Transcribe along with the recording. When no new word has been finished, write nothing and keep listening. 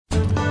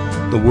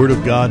The Word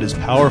of God is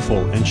powerful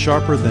and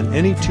sharper than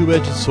any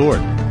two-edged sword,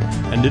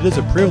 and it is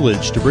a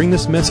privilege to bring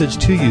this message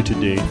to you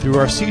today through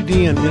our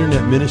CD and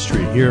internet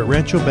ministry here at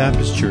Rancho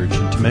Baptist Church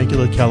in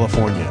Temecula,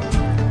 California.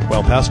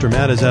 While Pastor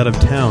Matt is out of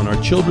town, our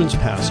children's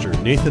pastor,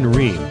 Nathan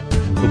Ream,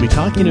 will be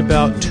talking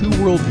about two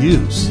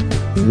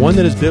worldviews, one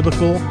that is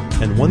biblical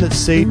and one that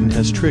Satan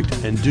has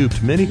tricked and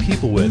duped many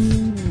people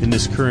with in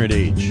this current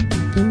age.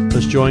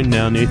 Let's join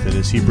now Nathan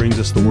as he brings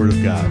us the Word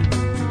of God.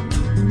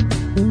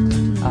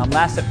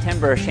 Last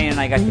September, Shane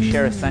and I got to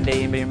share a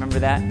Sunday. Anybody remember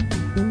that?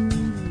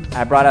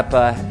 I brought up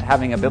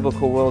having a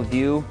biblical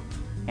worldview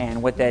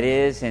and what that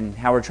is and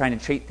how we're trying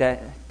to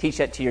teach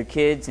that to your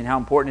kids and how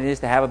important it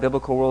is to have a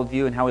biblical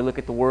worldview and how we look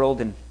at the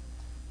world. And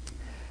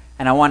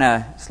I want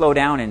to slow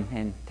down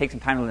and take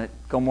some time to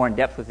go more in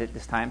depth with it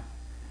this time.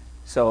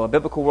 So a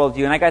biblical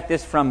worldview. And I got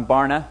this from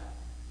Barna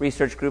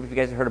Research Group. If you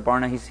guys have heard of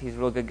Barna, he's a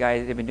real good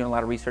guy. They've been doing a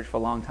lot of research for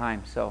a long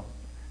time. So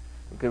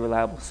a good,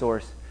 reliable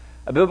source.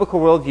 A biblical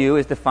worldview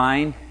is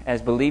defined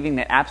as believing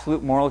that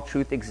absolute moral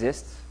truth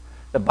exists.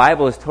 The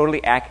Bible is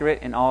totally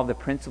accurate in all of the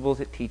principles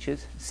it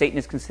teaches. Satan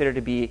is considered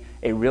to be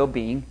a real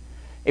being.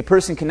 A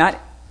person cannot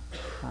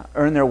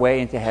earn their way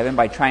into heaven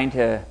by trying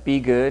to be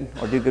good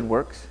or do good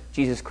works.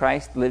 Jesus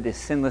Christ lived a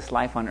sinless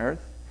life on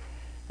earth.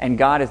 And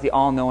God is the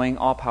all-knowing,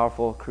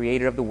 all-powerful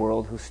creator of the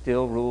world who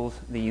still rules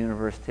the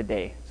universe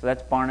today. So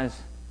that's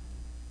Barna's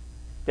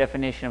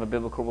definition of a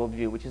biblical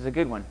worldview, which is a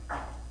good one.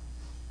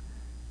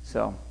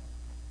 So,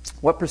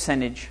 what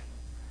percentage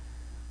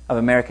of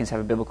Americans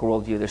have a biblical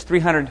worldview? There's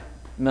 300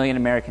 million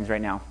Americans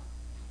right now.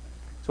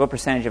 So what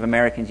percentage of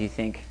Americans do you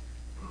think,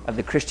 of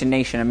the Christian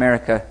nation,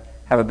 America,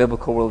 have a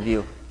biblical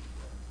worldview?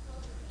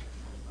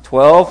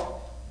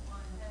 12?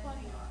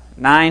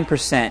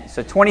 9%.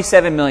 So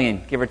 27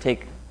 million, give or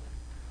take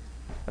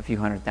a few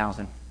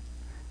 100,000,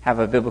 have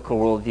a biblical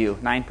worldview.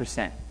 9%.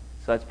 So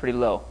that's pretty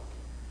low.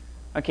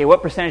 Okay,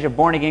 what percentage of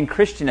born-again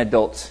Christian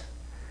adults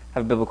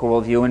have a biblical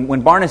worldview? And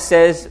when Barna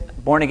says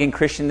born-again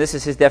Christian, this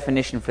is his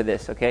definition for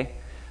this, okay?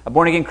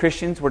 Born-again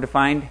Christians were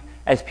defined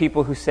as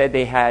people who said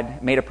they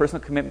had made a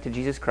personal commitment to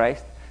Jesus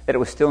Christ, that it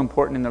was still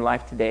important in their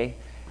life today,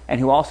 and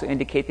who also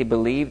indicate they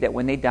believe that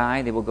when they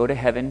die, they will go to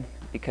heaven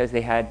because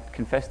they had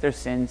confessed their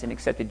sins and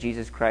accepted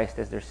Jesus Christ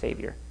as their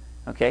Savior.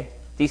 Okay?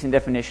 Decent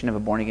definition of a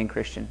born-again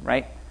Christian,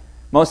 right?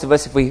 Most of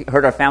us, if we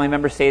heard our family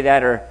members say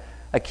that, or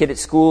a kid at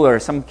school, or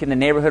some kid in the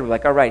neighborhood, we're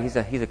like, all right, he's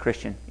a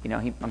Christian. You know,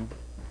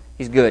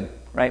 he's good,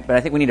 right? But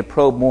I think we need to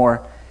probe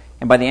more,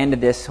 and by the end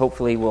of this,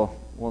 hopefully we'll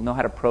know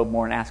how to probe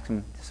more and ask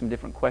them some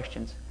different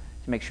questions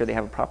to make sure they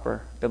have a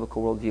proper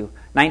biblical worldview.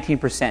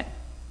 19%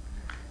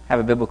 have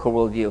a biblical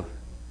worldview.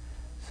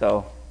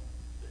 So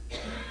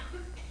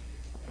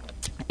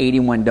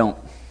 81 don't.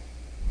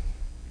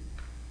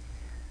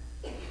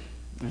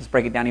 Let's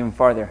break it down even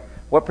farther.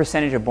 What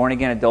percentage of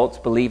born-again adults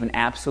believe in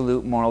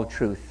absolute moral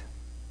truth?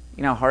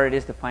 You know how hard it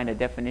is to find a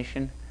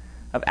definition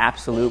of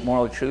absolute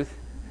moral truth?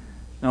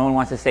 No one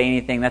wants to say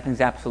anything.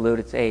 Nothing's absolute.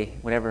 It's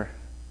whatever.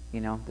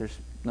 You know, there's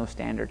no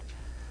standard.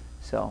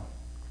 So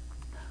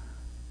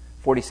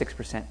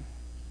 46%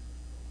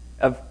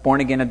 of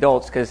born-again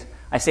adults, because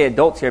I say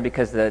adults here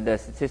because the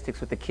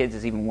statistics with the kids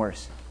is even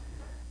worse.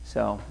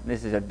 So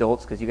this is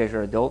adults because you guys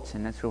are adults,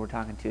 and that's who we're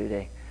talking to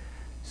today.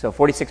 So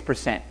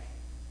 46%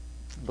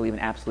 believe in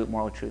absolute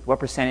moral truth. What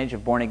percentage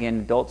of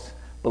born-again adults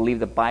believe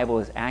the Bible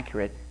is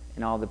accurate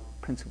in all the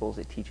principles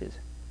it teaches?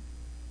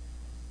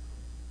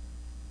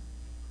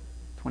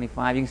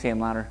 25, you can say them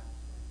louder.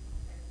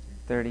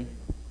 30.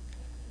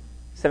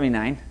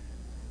 79.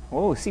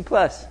 Oh, C+.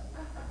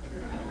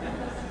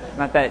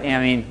 Not that,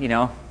 I mean, you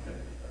know.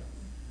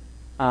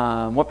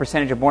 What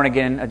percentage of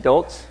born-again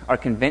adults are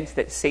convinced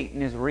that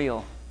Satan is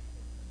real?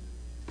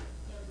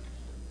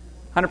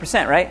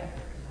 100%, right?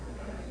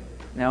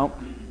 No.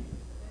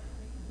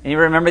 Any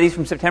remember these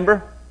from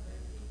September?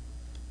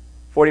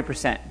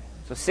 40%.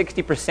 So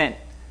 60%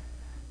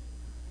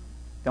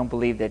 don't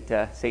believe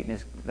that Satan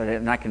is, they're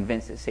not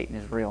convinced that Satan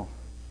is real.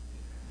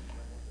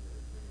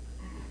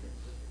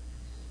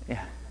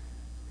 Yeah.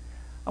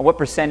 What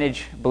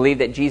percentage believe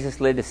that Jesus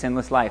lived a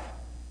sinless life?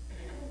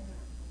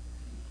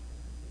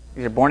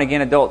 These are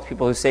born-again adults,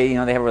 people who say, you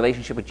know, they have a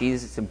relationship with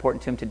Jesus, it's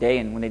important to them today,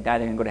 and when they die,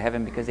 they're going to go to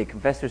heaven because they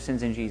confess their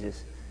sins in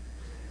Jesus.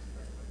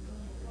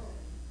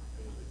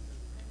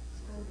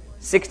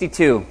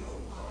 62.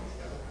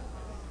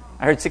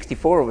 I heard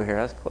 64 over here.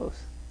 That was close.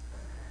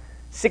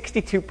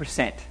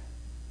 62%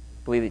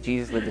 believe that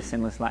Jesus lived a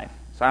sinless life.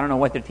 So I don't know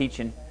what they're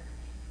teaching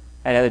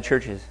at other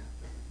churches.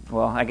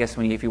 Well, I guess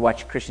if you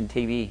watch Christian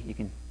TV, you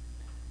can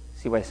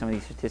see why some of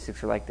these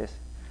statistics are like this.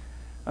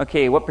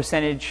 Okay, what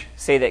percentage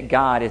say that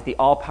God is the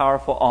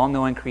all-powerful,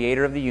 all-knowing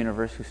creator of the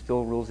universe who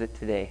still rules it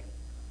today?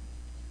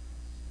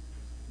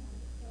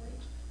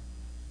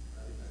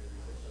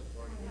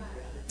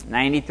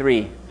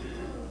 93.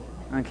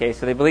 Okay,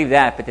 so they believe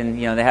that, but then,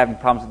 you know, they're having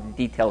problems with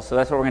the details. So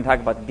that's what we're going to talk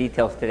about, the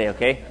details today,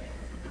 okay?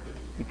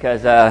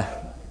 Because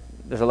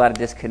there's a lot of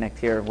disconnect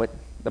here of what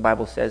the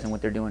Bible says and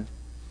what they're doing.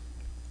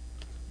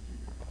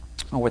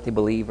 Or what they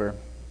believe.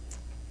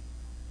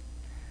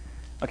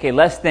 Okay,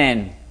 less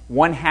than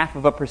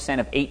 0.5%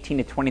 of 18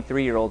 to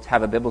 23-year-olds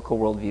have a biblical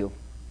worldview.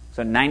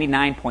 So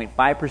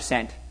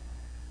 99.5%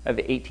 of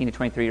the 18 to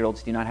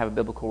 23-year-olds do not have a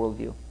biblical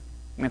worldview.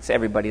 And that's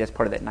everybody. That's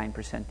part of that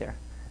 9% there.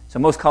 So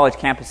most college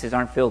campuses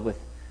aren't filled with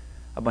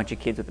a bunch of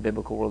kids with a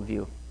biblical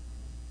worldview.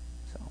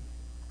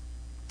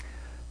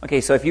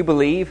 So if you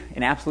believe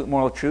in absolute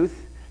moral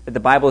truth, that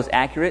the Bible is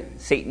accurate,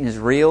 Satan is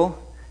real,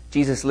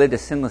 Jesus lived a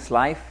sinless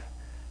life,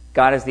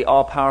 God is the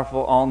all-powerful,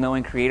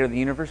 all-knowing creator of the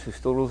universe who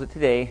still rules it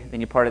today,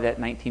 then you're part of that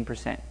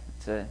 19%.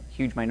 It's a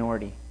huge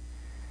minority.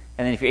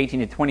 And then if you're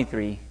 18 to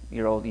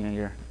 23-year-old,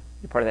 you're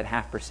part of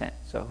that 0.5%.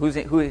 So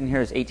who in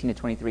here is 18 to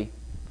 23?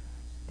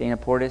 Dana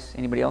Portis?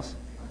 Anybody else?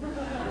 Okay,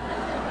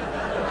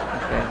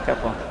 a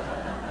couple.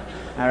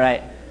 All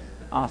right.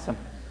 Awesome.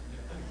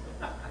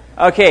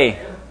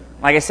 Okay.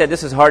 Like I said,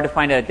 this is hard to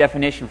find a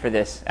definition for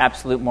this,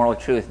 absolute moral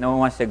truth. No one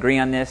wants to agree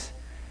on this.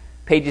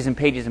 Pages and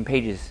pages and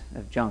pages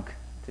of junk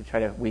to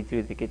try to weed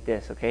through to get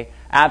this, okay?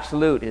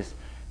 Absolute is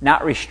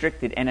not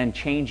restricted and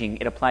unchanging.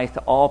 It applies to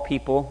all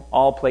people,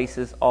 all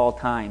places, all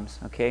times,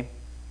 okay?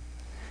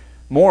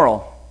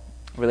 Moral,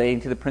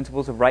 relating to the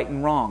principles of right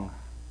and wrong.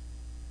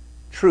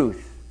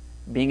 Truth,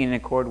 being in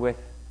accord with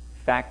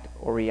fact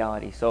or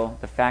reality. So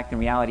the fact and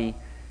reality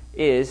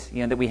is,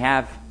 that we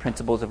have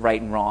principles of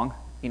right and wrong.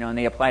 And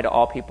they apply to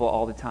all people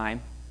all the time,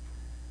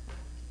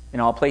 in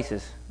all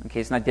places.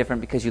 Okay, it's not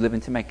different because you live in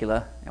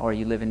Temecula, or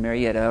you live in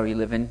Marietta, or you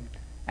live in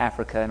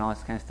Africa, and all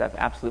this kind of stuff.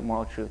 Absolute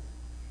moral truth.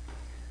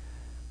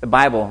 The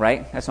Bible,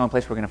 right? That's the only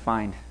place we're going to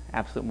find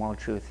absolute moral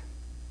truth.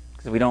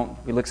 Because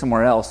we look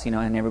somewhere else,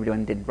 and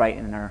everybody did right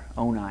in our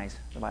own eyes,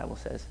 the Bible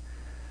says.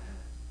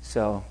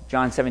 So,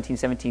 John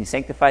 17:17,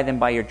 sanctify them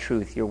by your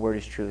truth. Your word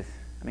is truth.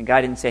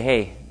 God didn't say,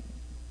 hey,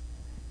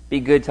 be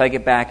good till I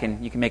get back,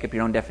 and you can make up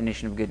your own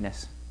definition of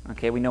goodness.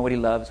 Okay, we know what he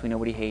loves. We know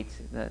what he hates.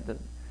 The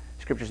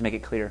scriptures make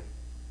it clear.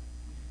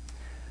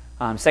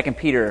 2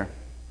 Peter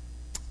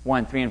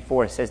 1:3 and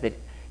 4 says that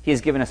he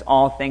has given us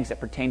all things that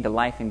pertain to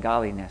life and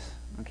godliness.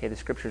 Okay, the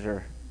scriptures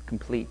are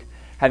complete.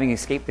 Having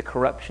escaped the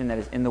corruption that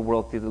is in the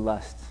world through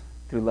lust.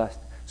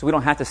 So we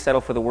don't have to settle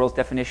for the world's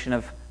definition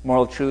of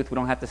moral truth. We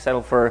don't have to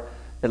settle for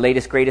the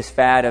latest, greatest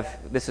fad of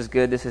this is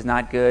good, this is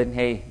not good.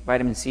 Hey,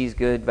 vitamin C is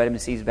good, vitamin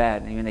C is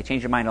bad. They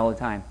change their mind all the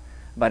time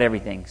about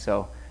everything.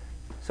 So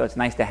it's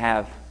nice to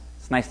have.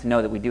 It's nice to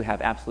know that we do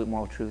have absolute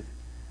moral truth.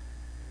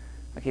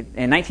 Okay,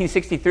 in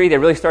 1963, they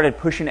really started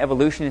pushing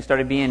evolution. It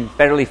started being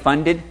federally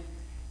funded,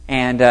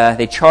 and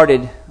they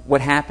charted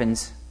what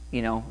happens.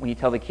 When you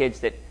tell the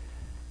kids that,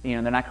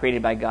 they're not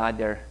created by God,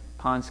 they're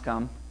pond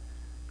scum.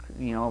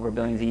 Over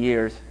billions of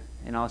years,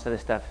 and all this other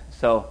stuff.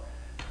 So,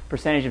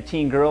 percentage of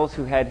teen girls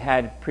who had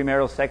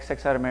premarital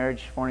sex out of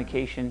marriage,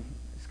 fornication,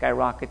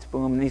 skyrockets.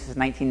 Boom. And this is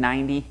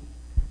 1990.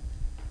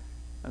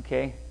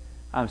 Okay.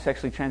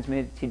 Sexually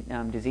transmitted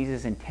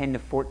diseases in 10 to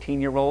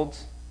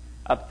 14-year-olds,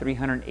 up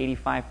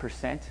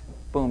 385%.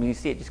 Boom, you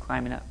see it just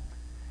climbing up.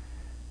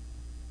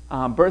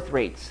 Birth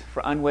rates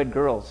for unwed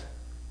girls,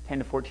 10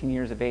 to 14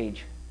 years of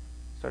age,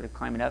 started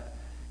climbing up.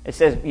 It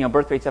says,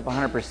 birth rates up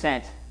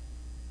 100%,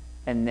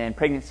 and then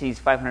pregnancies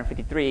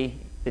 553.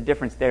 The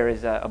difference there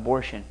is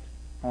abortion.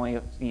 Only,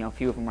 a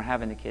few of them are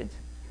having the kids.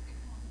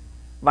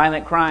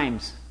 Violent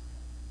crimes,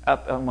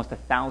 up almost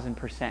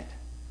 1,000%.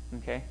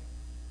 Okay?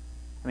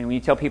 When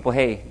you tell people,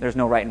 hey, there's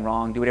no right and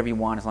wrong, do whatever you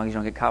want as long as you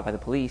don't get caught by the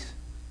police,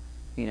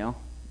 you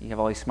have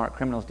all these smart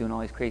criminals doing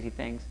all these crazy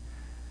things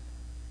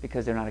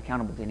because they're not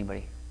accountable to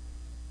anybody.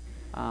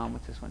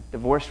 What's this one?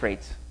 Divorce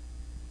rates,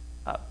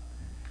 up.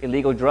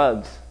 Illegal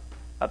drugs,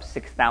 up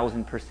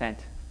 6,000%.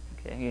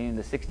 Okay, in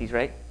the 60s,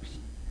 right?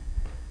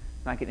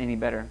 Not getting any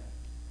better.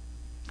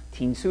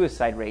 Teen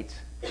suicide rates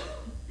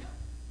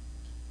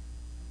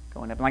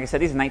going up. And like I said,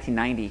 these are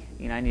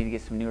 1990. I need to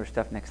get some newer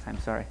stuff next time.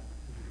 Sorry.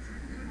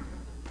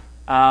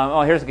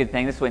 Here's a good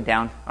thing. This went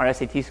down. Our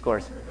SAT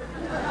scores.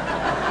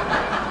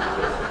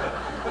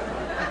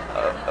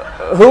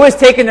 Who was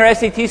taking their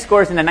SAT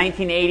scores in the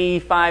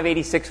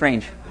 1985-86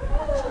 range?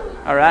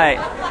 All right.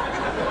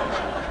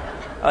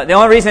 The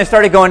only reason it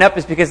started going up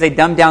is because they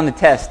dumbed down the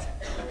test.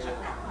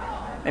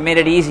 They made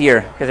it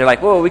easier because they're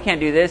like, whoa, we can't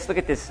do this. Look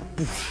at this.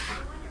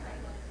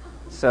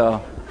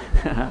 So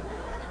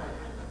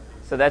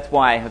that's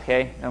why,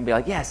 okay? Don't be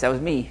like, yes, that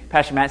was me.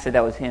 Pastor Matt said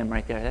that was him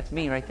right there. That's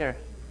me right there.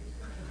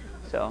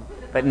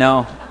 But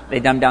no, they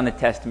dumbed down the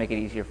test to make it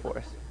easier for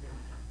us.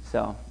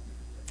 So,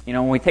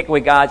 when we take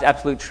away God's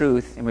absolute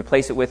truth and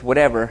replace it with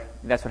whatever,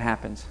 that's what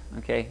happens.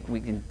 Okay? We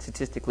can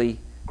statistically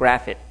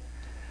graph it.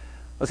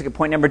 Let's look at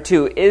point number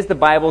 2. Is the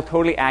Bible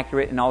totally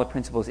accurate in all the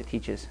principles it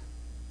teaches?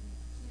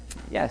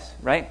 Yes,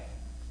 right?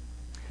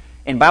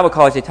 In Bible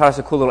college, they taught us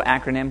a cool little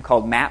acronym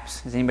called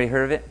MAPS. Has anybody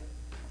heard of it?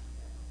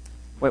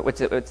 What's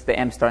the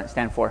M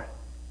stand for?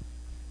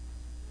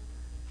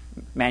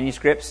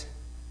 Manuscripts?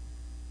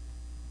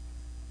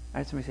 I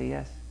heard somebody say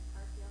yes.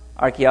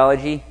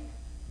 Archaeology,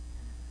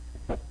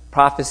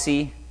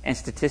 prophecy, and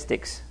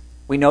statistics.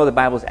 We know the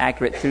Bible is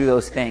accurate through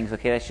those things.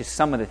 Okay, that's just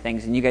some of the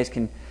things, and you guys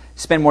can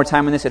spend more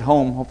time on this at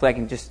home. Hopefully, I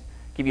can just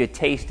give you a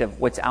taste of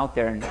what's out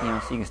there, and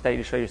so you can study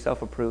to show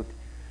yourself approved.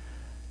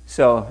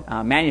 So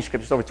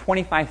manuscripts, there's over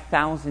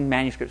 25,000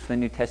 manuscripts for the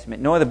New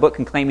Testament. No other book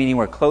can claim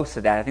anywhere close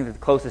to that. I think the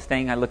closest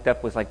thing I looked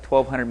up was like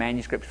 1,200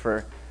 manuscripts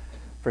for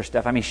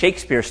stuff. I mean,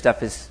 Shakespeare's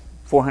stuff is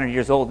 400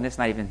 years old, and it's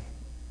not even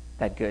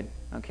that good.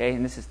 Okay,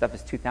 and stuff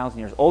is 2,000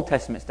 years. Old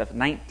Testament stuff,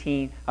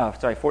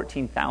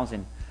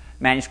 14,000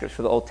 manuscripts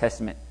for the Old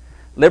Testament.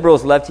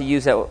 Liberals love to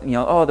use that.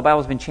 The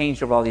Bible's been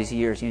changed over all these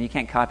years. You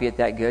can't copy it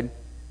that good.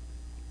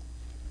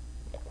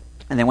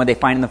 And then what they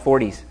find in the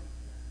 40s,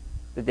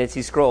 the Dead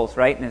Sea Scrolls,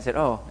 right? And they said,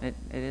 it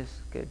is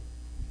good.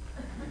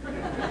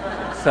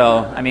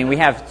 So, I mean, we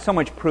have so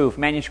much proof.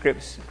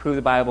 Manuscripts prove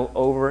the Bible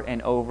over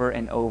and over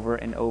and over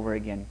and over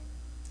again.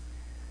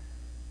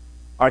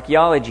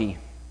 Archaeology,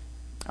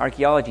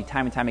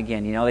 time and time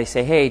again. They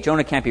say, hey,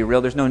 Jonah can't be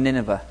real. There's no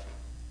Nineveh.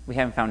 We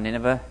haven't found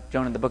Nineveh.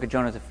 The book of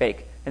Jonah is a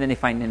fake. And then they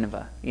find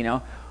Nineveh,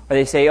 Or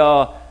they say,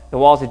 the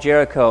walls of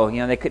Jericho,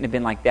 they couldn't have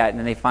been like that. And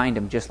then they find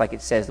them just like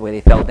it says, the way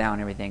they fell down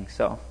and everything.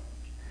 So,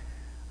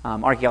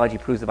 archaeology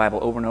proves the Bible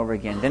over and over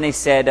again. Then they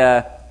said,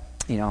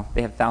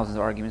 they have thousands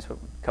of arguments, but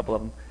a couple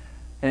of them.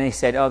 And they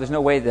said, there's no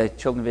way the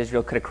children of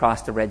Israel could have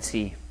crossed the Red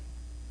Sea.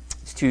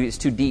 It's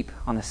too deep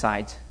on the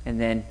sides.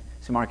 And then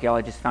some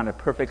archaeologists found a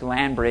perfect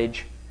land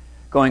bridge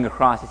going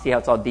across. You see how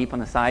it's all deep on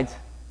the sides?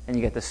 And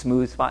you got the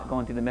smooth spot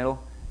going through the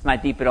middle. It's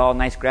not deep at all,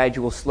 nice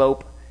gradual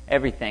slope,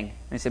 everything. And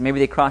they said maybe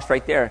they crossed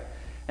right there.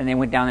 And they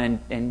went down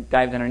and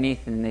dived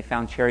underneath, and they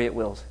found chariot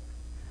wheels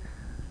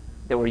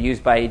that were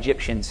used by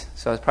Egyptians.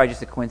 So it's probably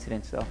just a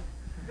coincidence, though.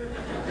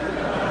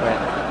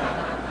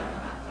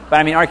 But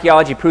I mean,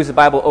 archaeology proves the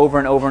Bible over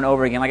and over and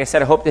over again. Like I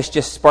said, I hope this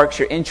just sparks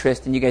your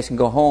interest, and you guys can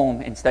go home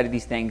and study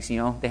these things.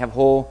 They have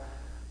whole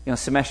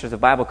semesters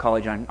of Bible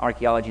college on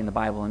archaeology in the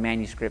Bible and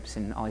manuscripts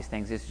and all these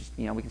things. It's just,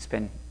 we can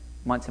spend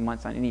months and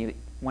months on any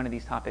one of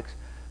these topics.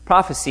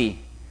 Prophecy.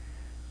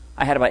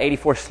 I had about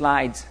 84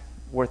 slides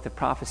worth of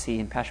prophecy,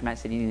 and Pastor Matt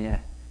said you need to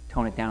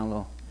tone it down a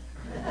little.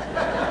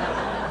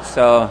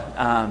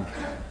 So,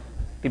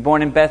 be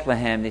born in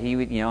Bethlehem, that he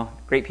would,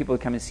 great people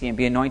would come and see him,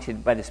 be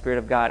anointed by the Spirit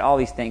of God, all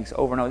these things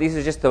over and over. These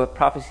are just the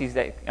prophecies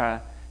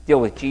that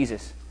deal with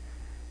Jesus.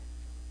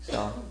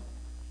 So,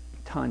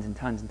 tons and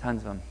tons and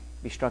tons of them.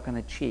 Be struck on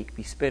the cheek,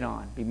 be spit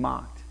on, be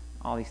mocked.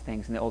 All these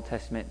things in the Old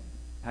Testament,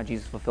 how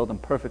Jesus fulfilled them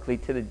perfectly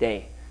to the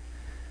day.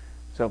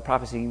 So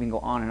prophecy can even go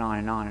on and on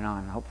and on and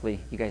on. Hopefully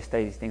you guys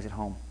study these things at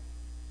home.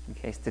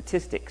 Okay,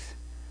 statistics.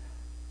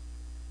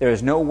 There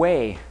is no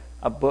way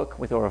a book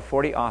with over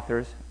 40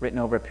 authors, written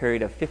over a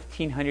period of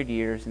 1,500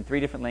 years in 3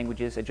 different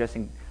languages,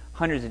 addressing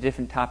hundreds of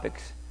different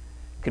topics,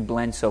 could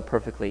blend so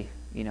perfectly,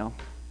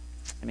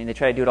 I mean, they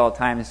try to do it all the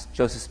time. This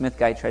Joseph Smith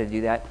guy tried to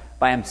do that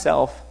by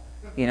himself,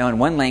 in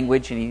one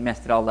language, and he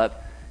messed it all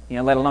up.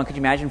 Let alone, could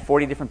you imagine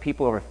 40 different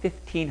people over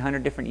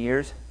 1,500 different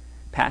years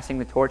passing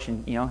the torch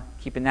and,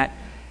 keeping that?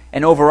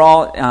 And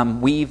overall,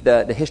 weave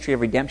the history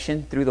of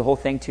redemption through the whole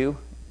thing, too.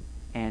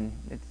 And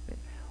it's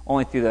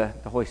only through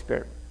the Holy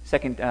Spirit.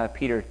 2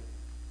 Peter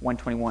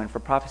 1:21, for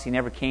prophecy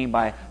never came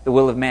by the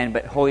will of men,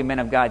 but holy men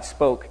of God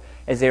spoke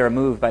as they were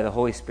moved by the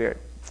Holy Spirit.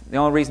 The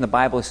only reason the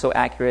Bible is so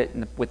accurate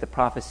with the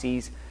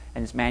prophecies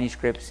and its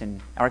manuscripts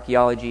and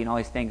archaeology and all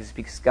these things is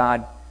because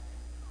God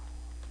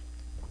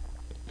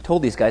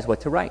told these guys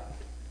what to write.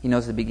 He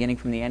knows the beginning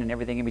from the end and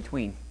everything in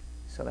between.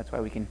 So that's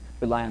why we can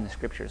rely on the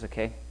Scriptures,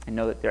 okay? And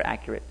know that they're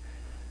accurate.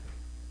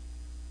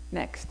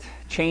 Next,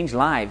 change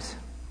lives.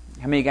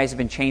 How many of you guys have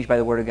been changed by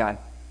the Word of God?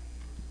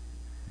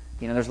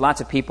 There's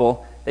lots of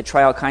people that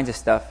try all kinds of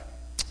stuff.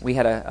 We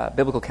had a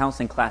biblical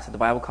counseling class at the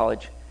Bible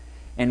College,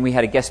 and we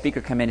had a guest speaker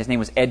come in. His name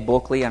was Ed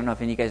Bulkley. I don't know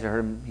if any of you guys have heard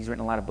him. He's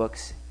written a lot of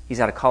books. He's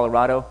out of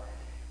Colorado,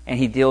 and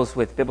he deals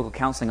with biblical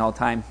counseling all the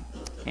time.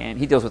 And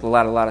he deals with a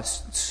lot of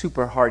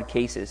super hard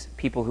cases.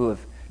 People who have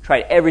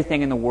tried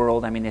everything in the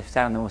world. I mean, they've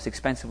sat on the most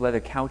expensive leather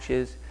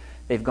couches.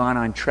 They've gone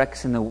on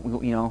treks in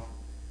the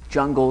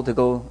jungle to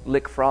go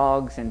lick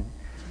frogs and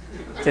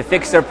to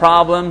fix their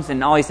problems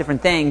and all these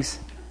different things.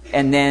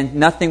 And then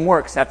nothing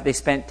works after they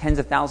spent tens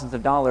of thousands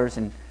of dollars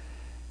and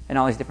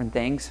all these different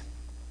things.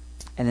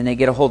 And then they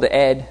get a hold of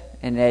Ed,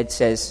 and Ed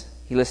says,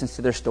 he listens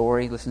to their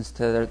story, listens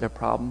to their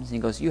problems, and he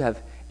goes, you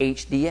have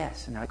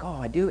HDS. And they're like, oh,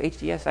 I do?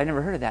 HDS? I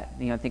never heard of that.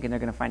 Thinking they're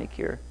going to find a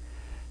cure. And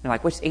they're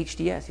like, what's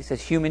HDS? He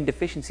says, human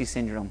deficiency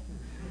syndrome.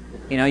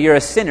 You're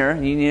a sinner,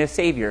 and you need a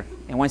Savior.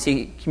 And once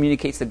he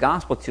communicates the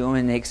gospel to them,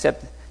 and they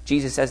accept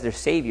Jesus as their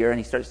Savior, and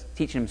he starts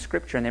teaching them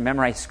Scripture, and they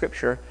memorize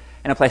Scripture,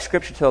 and apply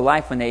Scripture to their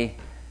life when they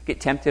get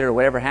tempted or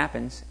whatever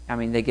happens,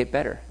 they get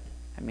better.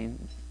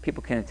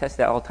 People can attest to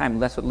that all the time.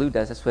 That's what Lou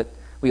does. That's what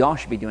we all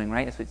should be doing,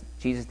 right? That's what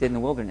Jesus did in the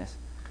wilderness.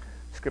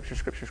 Scripture,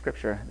 Scripture,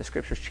 Scripture. The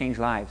Scriptures change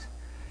lives.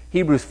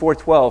 Hebrews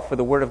 4:12, for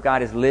the Word of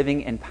God is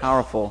living and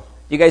powerful.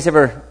 You guys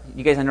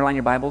underline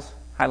your Bibles,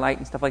 highlight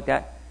and stuff like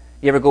that?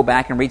 You ever go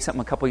back and read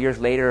something a couple years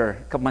later or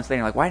a couple months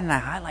later, and you're like, why didn't I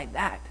highlight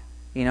that?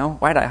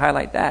 Why did I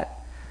highlight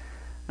that?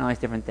 And all these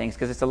different things,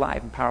 because it's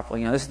alive and powerful.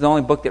 This is the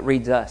only book that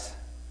reads us.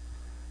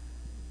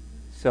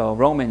 So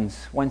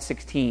Romans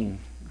 1:16,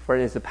 for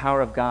it is the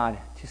power of God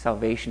to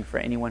salvation for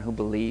anyone who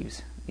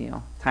believes.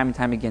 Time and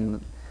time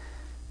again,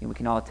 we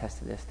can all attest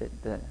to this,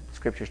 that the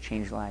Scriptures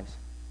change lives.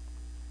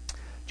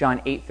 John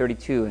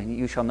 8:32, and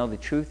you shall know the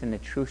truth, and the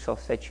truth shall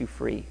set you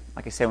free.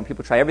 Like I said, when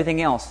people try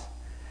everything else,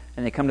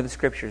 and they come to the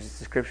Scriptures, it's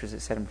the Scriptures that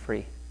set them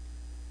free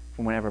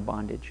from whatever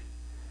bondage.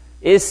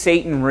 Is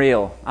Satan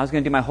real? I was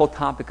going to do my whole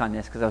topic on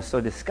this because I was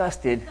so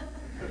disgusted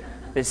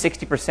that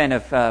 60%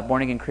 of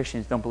born-again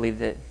Christians don't believe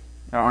that,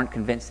 or aren't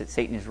convinced that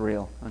Satan is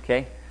real.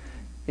 Okay?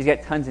 He's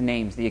got tons of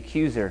names. The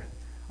accuser,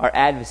 our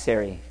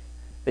adversary,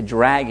 the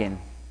dragon,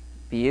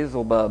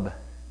 Beelzebub,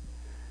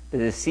 the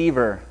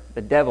deceiver,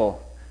 the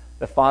devil,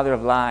 the father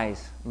of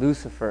lies,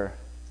 Lucifer,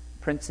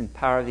 prince and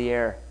power of the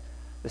air,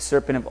 the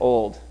serpent of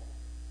old.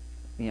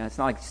 You know, it's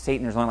not like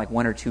Satan, there's only like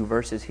 1 or 2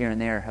 verses here and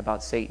there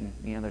about Satan.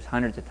 You know, there's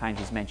hundreds of times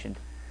he's mentioned.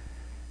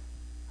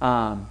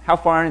 How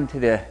far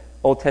into the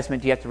Old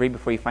Testament do you have to read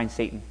before you find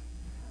Satan?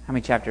 How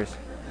many chapters?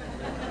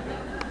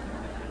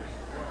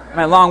 I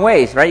mean, a long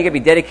ways, right? You got to be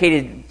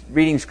dedicated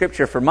reading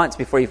Scripture for months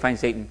before you find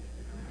Satan.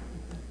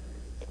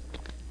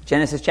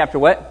 Genesis chapter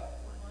what?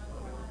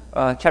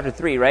 Chapter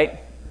 3, right?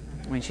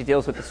 When she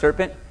deals with the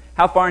serpent.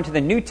 How far into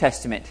the New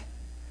Testament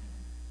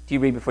do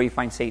you read before you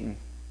find Satan?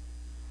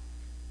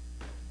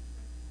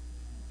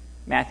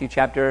 Matthew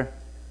chapter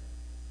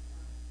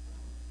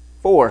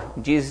 4.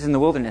 Jesus in the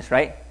wilderness,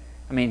 right?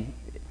 I mean,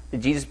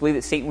 did Jesus believe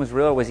that Satan was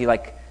real, or was he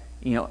like,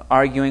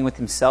 arguing with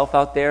himself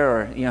out there,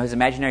 or, his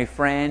imaginary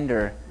friend,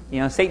 or,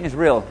 Satan is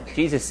real.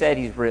 Jesus said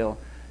he's real.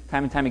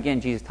 Time and time again,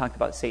 Jesus talked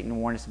about Satan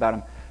and warned us about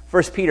him.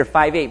 1 Peter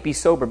 5:8, be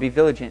sober, be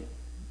vigilant.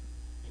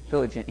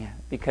 Vigilant, yeah.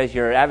 Because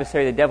your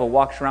adversary, the devil,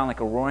 walks around like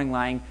a roaring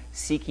lion,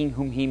 seeking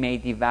whom he may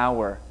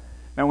devour.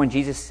 Remember when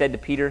Jesus said to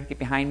Peter, get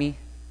behind me?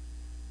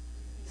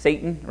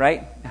 Satan,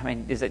 right? I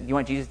mean, you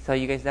want Jesus to tell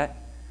you guys that?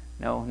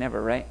 No, never,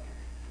 right?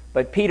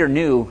 But Peter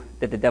knew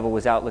that the devil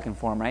was out looking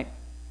for him, right?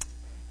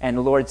 And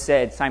the Lord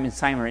said, Simon,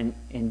 Simon,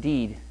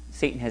 indeed,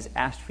 Satan has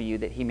asked for you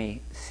that he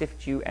may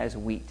sift you as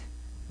wheat,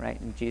 right?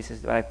 And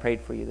Jesus says, I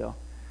prayed for you, though.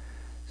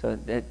 So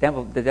the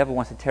devil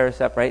wants to tear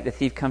us up, right? The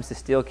thief comes to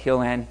steal,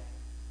 kill, and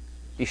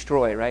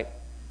destroy, right?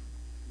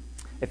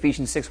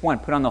 Ephesians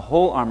 6:1, put on the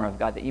whole armor of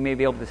God that you may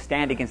be able to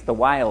stand against the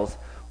wiles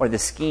or the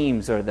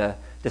schemes or the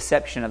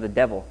deception of the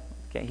devil.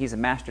 Okay, he's a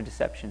master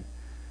deception,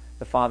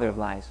 the father of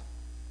lies.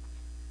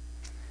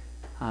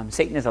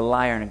 Satan is a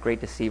liar and a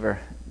great deceiver.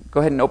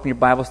 Go ahead and open your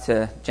Bibles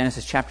to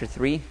Genesis chapter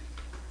 3,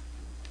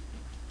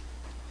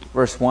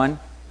 verse 1.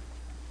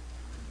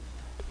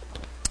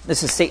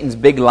 This is Satan's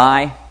big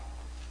lie,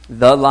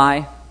 the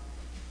lie.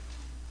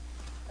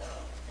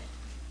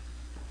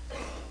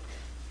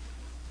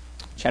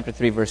 Chapter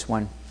 3, verse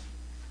 1.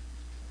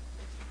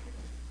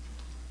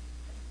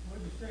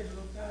 What did you say to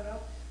look that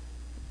up?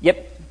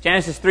 Yep,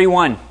 Genesis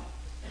 3:1.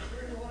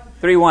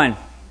 3:1.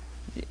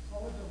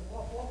 What was the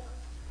book?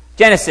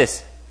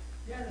 Genesis.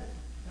 Genesis.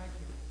 Thank you.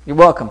 You're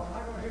welcome. I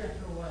don't hear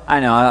so well. I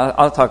know,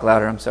 I'll talk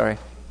louder, I'm sorry.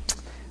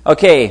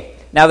 Okay,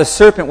 now the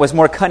serpent was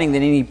more cunning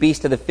than any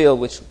beast of the field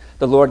which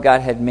the Lord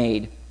God had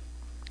made.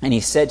 And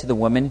he said to the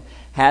woman,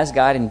 has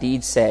God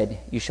indeed said,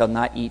 you shall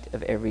not eat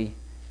of every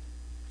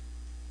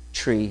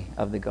tree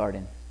of the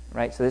garden?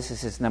 Right? So this is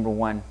his number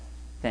one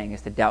thing,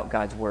 is to doubt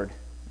God's word.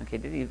 Okay,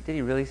 did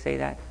he really say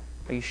that?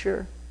 Are you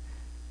sure?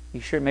 You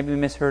sure? Maybe we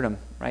misheard him,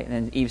 right? And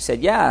then Eve said,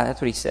 yeah, that's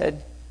what he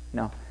said.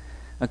 No.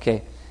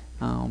 Okay.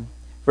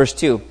 Verse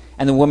 2,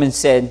 and the woman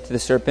said to the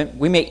serpent,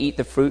 we may eat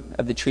the fruit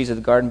of the trees of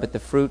the garden, but the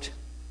fruit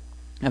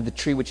of the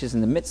tree which is in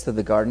the midst of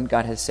the garden,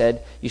 God has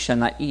said, you shall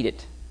not eat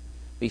it,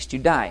 lest you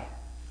die.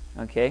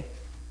 Okay?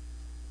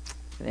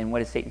 And then what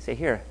does Satan say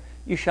here?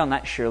 You shall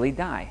not surely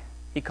die.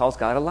 He calls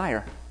God a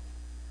liar.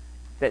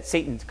 That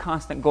Satan's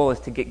constant goal is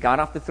to get God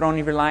off the throne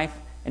of your life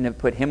and to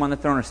put him on the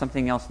throne or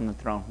something else on the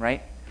throne,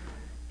 right?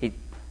 He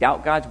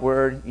doubt God's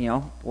word,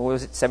 what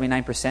was it,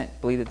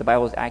 79% believe that the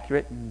Bible is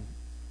accurate. And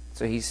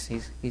so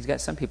he's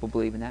got some people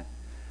believing that.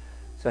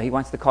 So he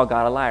wants to call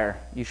God a liar.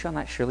 You shall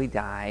not surely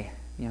die.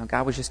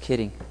 God was just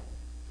kidding.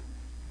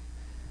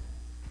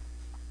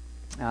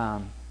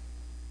 For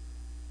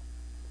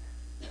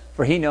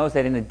he knows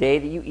that in the day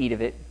that you eat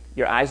of it,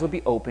 your eyes will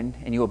be opened,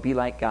 and you will be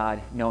like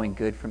God, knowing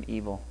good from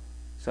evil.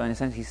 So in a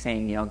sense, he's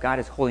saying, God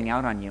is holding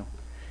out on you.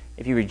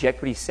 If you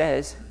reject what he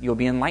says, you'll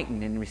be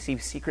enlightened and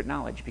receive secret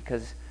knowledge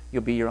because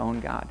you'll be your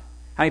own God.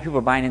 How many people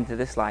are buying into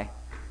this lie?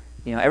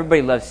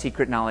 Everybody loves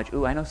secret knowledge.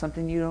 Ooh, I know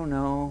something you don't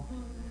know.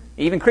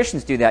 Even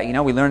Christians do that.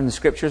 We learn the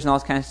scriptures and all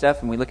this kind of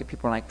stuff, and we look at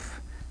people and like,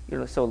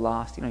 you're so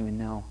lost, you don't even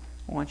know.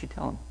 Well, why don't you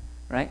tell them,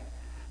 right?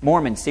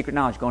 Mormons, secret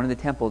knowledge, go into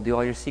the temple, do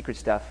all your secret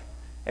stuff.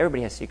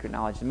 Everybody has secret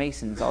knowledge. The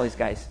Masons, all these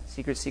guys,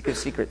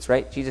 secrets,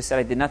 right? Jesus said,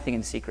 I did nothing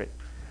in secret.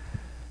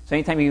 So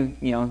anytime you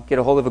get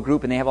a hold of a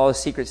group and they have all this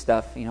secret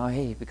stuff,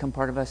 hey, become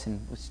part of us and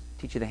let's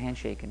teach you the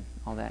handshake and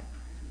all that.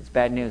 It's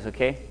bad news,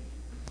 okay?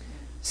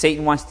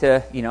 Satan wants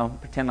to,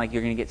 pretend like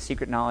you're going to get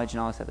secret knowledge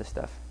and all this other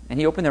stuff. And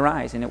he opened their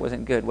eyes and it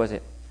wasn't good, was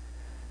it?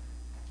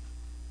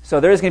 So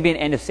there is going to be an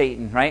end of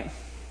Satan, right?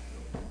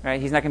 Right?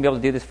 He's not going to be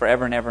able to do this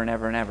forever and ever and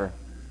ever and ever.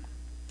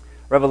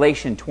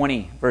 Revelation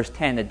 20, verse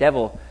 10, the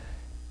devil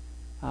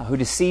who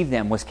deceived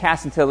them was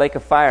cast into the lake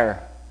of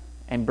fire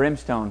and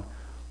brimstone,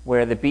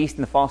 where the beast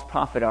and the false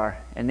prophet are,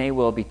 and they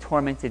will be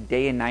tormented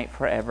day and night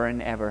forever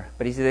and ever.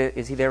 But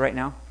is he there right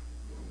now?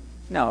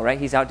 No, right?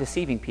 He's out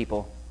deceiving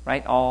people,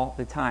 right, all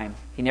the time.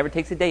 He never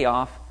takes a day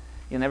off.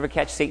 You'll never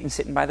catch Satan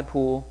sitting by the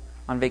pool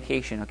on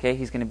vacation, okay?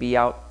 He's going to be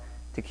out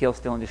to kill,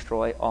 steal, and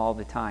destroy all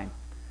the time.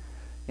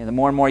 The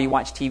more and more you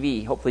watch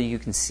TV, hopefully you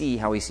can see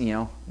how he's,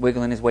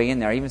 wiggling his way in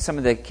there. Even some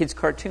of the kids'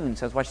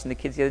 cartoons. I was watching the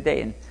kids the other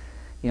day, and,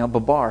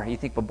 Babar, you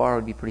think Babar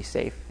would be pretty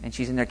safe. And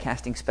she's in there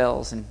casting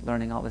spells and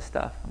learning all this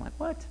stuff. I'm like,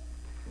 what?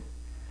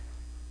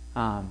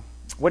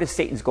 What is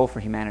Satan's goal for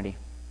humanity?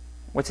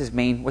 What's his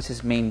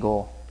main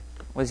goal?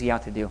 What is he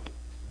out to do?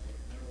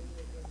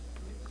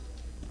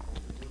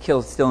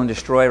 Kill, steal, and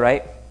destroy,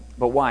 right?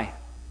 But why?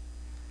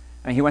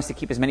 I mean, he wants to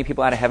keep as many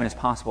people out of heaven as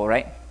possible,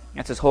 right?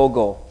 That's his whole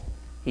goal.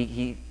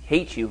 He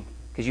hates you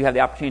because you have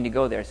the opportunity to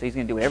go there. So he's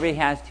going to do whatever he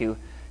has to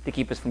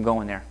keep us from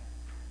going there.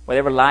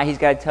 Whatever lie he's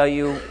got to tell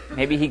you,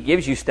 maybe he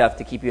gives you stuff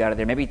to keep you out of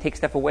there. Maybe he takes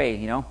stuff away,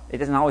 It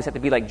doesn't always have to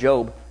be like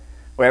Job,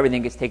 where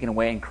everything gets taken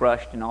away and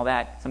crushed and all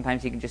that.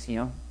 Sometimes he can just,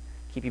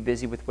 keep you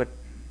busy with what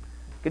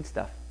good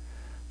stuff.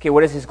 Okay,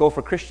 what is his goal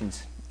for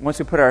Christians? Once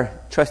we put our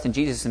trust in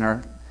Jesus and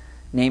our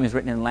name is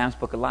written in the Lamb's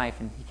Book of Life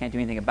and he can't do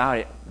anything about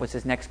it, what's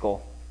his next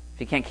goal? If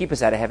he can't keep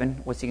us out of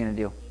heaven, what's he going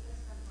to do?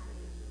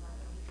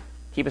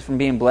 Keep us from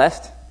being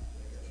blessed?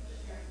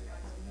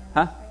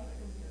 Huh?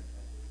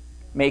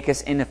 Make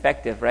us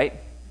ineffective, right?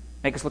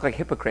 Make us look like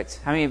hypocrites.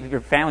 How many of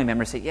your family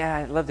members say, yeah,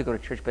 I'd love to go to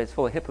church, but it's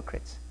full of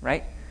hypocrites,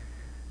 right?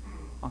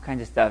 All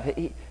kinds of stuff.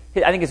 I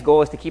think his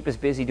goal is to keep us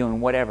busy doing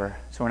whatever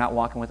so we're not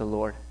walking with the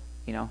Lord,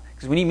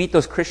 Because when you meet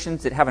those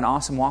Christians that have an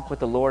awesome walk with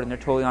the Lord and they're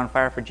totally on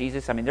fire for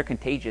Jesus, I mean, they're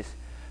contagious.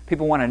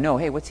 People want to know,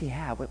 hey, what's he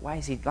have? Why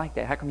is he like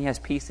that? How come he has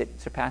peace that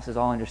surpasses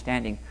all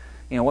understanding?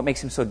 What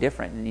makes him so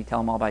different? And you tell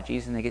them all about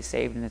Jesus and they get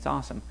saved and it's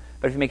awesome.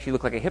 But if it makes you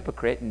look like a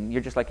hypocrite and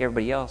you're just like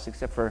everybody else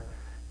except for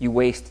you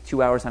waste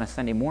 2 hours on a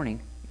Sunday morning,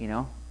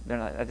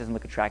 that doesn't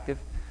look attractive.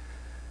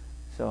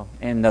 So,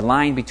 and the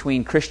line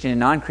between Christian and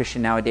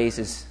non-Christian nowadays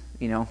is,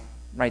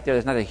 right there.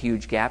 There's not a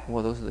huge gap.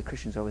 Well, those are the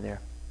Christians over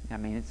there. I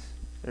mean,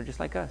 they're just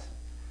like us.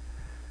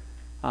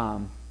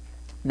 Now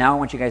I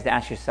want you guys to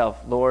ask yourself,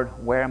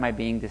 Lord, where am I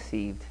being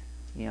deceived?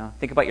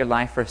 Think about your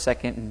life for a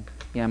second and,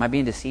 am I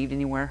being deceived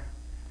anywhere?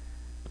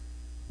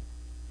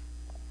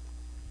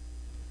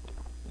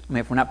 I mean,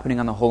 if we're not putting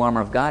on the whole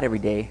armor of God every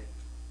day,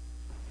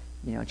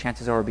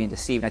 chances are we're being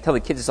deceived. And I tell the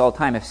kids this all the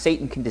time. If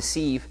Satan can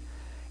deceive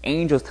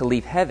angels to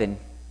leave heaven,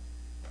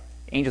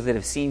 angels that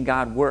have seen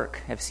God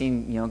work, have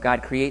seen,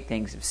 God create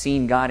things, have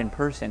seen God in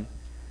person,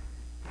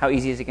 how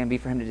easy is it going to be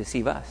for him to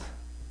deceive us?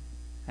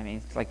 I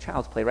mean, it's like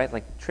child's play, right?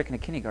 Like tricking a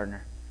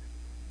kindergartner.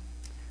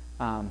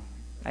 I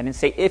didn't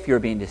say if you're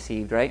being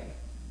deceived, right?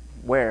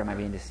 Where am I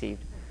being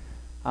deceived?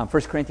 1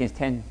 Corinthians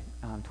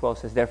 10:12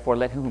 says, therefore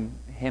let him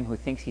who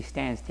thinks he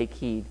stands take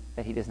heed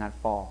that he does not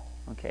fall.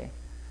 Okay?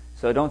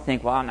 So don't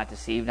think, well, I'm not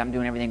deceived. I'm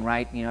doing everything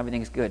right.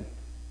 Everything's good.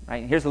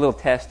 Right? Here's a little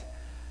test.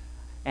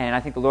 And I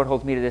think the Lord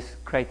holds me to this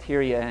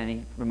criteria, and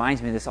he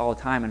reminds me of this all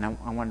the time, and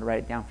I wanted to write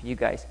it down for you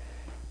guys.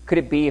 Could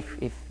it be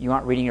if you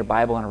aren't reading your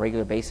Bible on a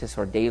regular basis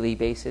or daily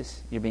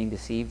basis, you're being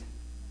deceived?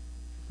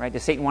 Right?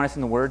 Does Satan want us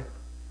in the Word?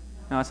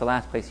 No, it's the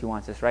last place he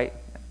wants us, right?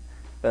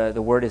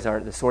 The Word is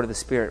the sword of the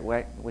Spirit,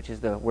 right? Which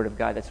is the Word of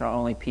God. That's our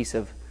only piece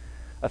of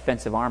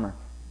offensive armor.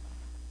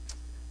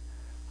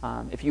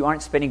 If you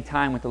aren't spending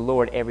time with the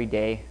Lord every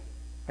day,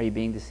 are you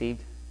being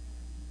deceived?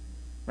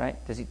 Right?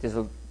 Does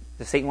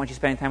Satan want you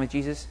spending time with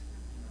Jesus?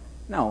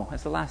 No,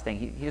 that's the last thing.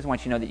 He doesn't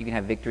want you to know that you can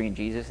have victory in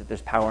Jesus, that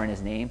there's power in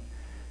his name.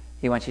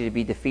 He wants you to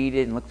be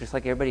defeated and look just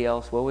like everybody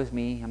else. Woe is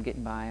me, I'm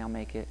getting by, I'll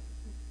make it.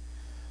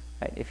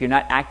 Right? If you're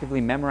not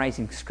actively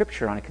memorizing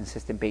Scripture on a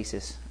consistent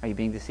basis, are you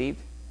being deceived?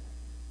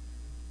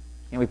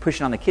 We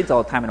push it on the kids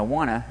all the time in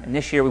Awana, and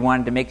this year we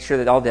wanted to make sure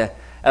that all the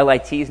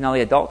LITs and all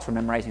the adults were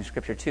memorizing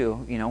Scripture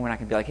too. We're not going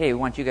to be like, hey, we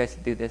want you guys to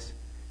do this.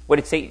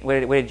 What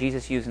did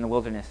Jesus use in the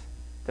wilderness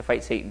to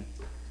fight Satan?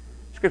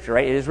 Scripture,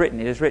 right? It is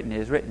written, it is written, it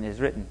is written, it is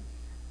written.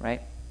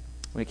 Right?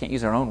 We can't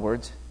use our own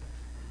words,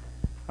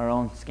 our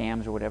own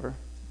scams or whatever.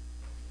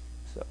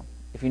 So,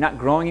 if you're not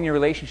growing in your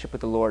relationship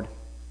with the Lord,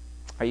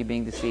 are you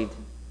being deceived?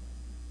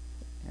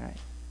 All right.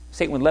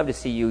 Satan would love to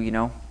see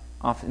you,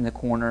 off in the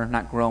corner,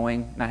 not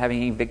growing, not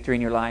having any victory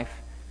in your life,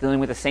 dealing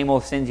with the same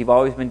old sins you've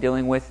always been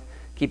dealing with,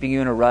 keeping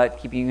you in a rut,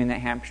 keeping you in that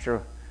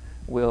hamster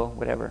wheel,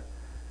 whatever.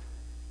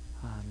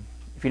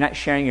 If you're not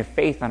sharing your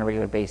faith on a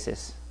regular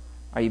basis,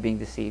 are you being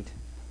deceived?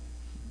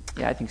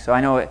 Yeah, I think so.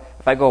 I know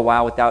if I go a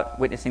while without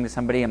witnessing to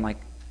somebody, I'm like,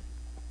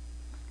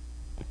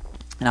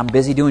 and I'm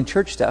busy doing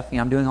church stuff,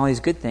 I'm doing all these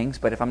good things,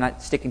 but if I'm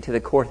not sticking to the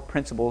core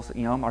principles,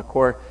 our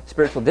core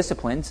spiritual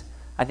disciplines,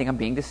 I think I'm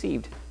being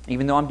deceived.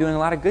 Even though I'm doing a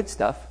lot of good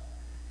stuff,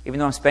 even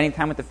though I'm spending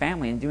time with the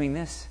family and doing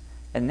this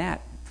and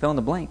that, fill in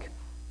the blank.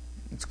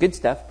 It's good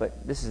stuff,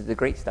 but this is the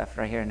great stuff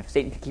right here. And if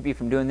Satan can keep you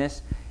from doing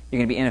this, you're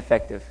going to be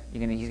ineffective.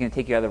 He's going to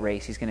take you out of the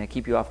race. He's going to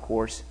keep you off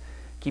course,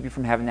 keep you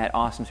from having that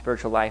awesome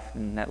spiritual life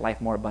and that life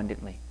more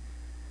abundantly.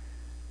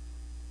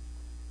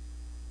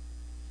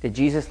 Did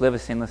Jesus live a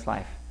sinless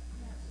life?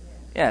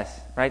 Yes,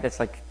 right? That's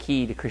like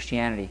key to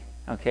Christianity,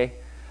 okay?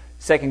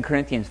 2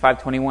 Corinthians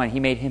 5:21, he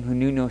made him who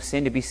knew no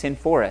sin to be sin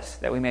for us,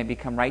 that we may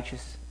become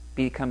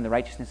the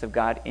righteousness of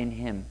God in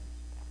him.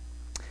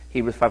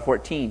 Hebrews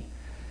 5:14,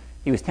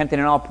 he was tempted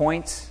in all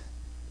points,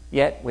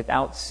 yet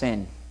without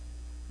sin.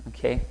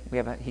 Okay,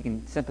 he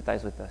can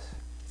sympathize with us.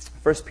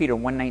 1 Peter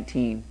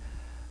 1:19,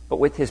 but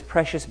with his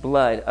precious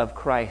blood of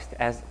Christ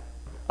as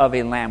of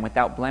a lamb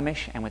without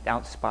blemish and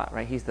without spot.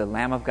 Right, he's the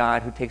Lamb of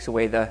God who takes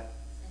away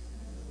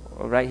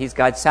right, he's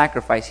God's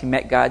sacrifice. He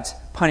met God's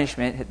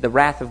punishment. The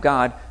wrath of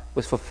God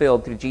was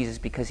fulfilled through Jesus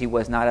because he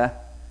was not a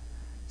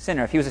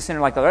sinner. If he was a sinner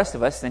like the rest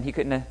of us, then he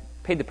couldn't have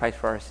paid the price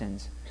for our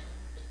sins.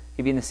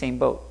 He'd be in the same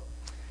boat.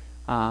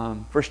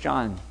 1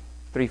 John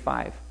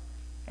 3:5.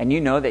 And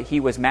you know that he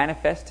was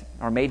manifest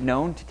or made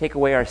known to take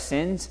away our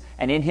sins,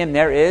 and in him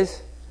there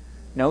is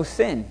no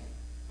sin.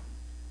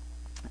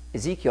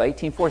 Ezekiel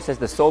 18:4 says,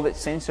 the soul that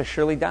sins shall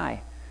surely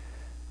die.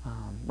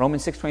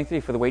 Romans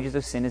 6:23, for the wages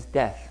of sin is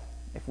death.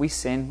 If we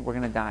sin, we're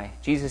going to die.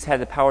 Jesus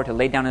had the power to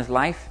lay down his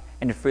life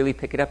and to freely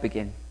pick it up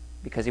again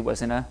because he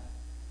wasn't a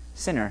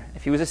sinner.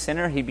 If he was a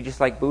sinner, he'd be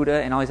just like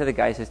Buddha and all these other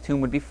guys. His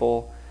tomb would be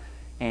full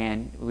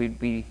and we'd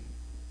be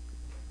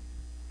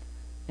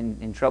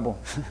in trouble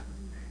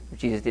if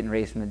Jesus didn't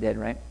raise from the dead,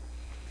 right?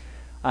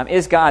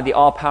 Is God the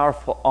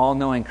all-powerful,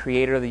 all-knowing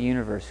creator of the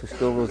universe who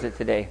still rules it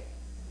today?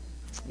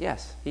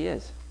 Yes, he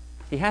is.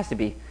 He has to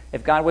be.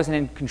 If God wasn't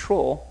in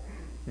control,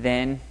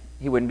 then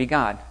he wouldn't be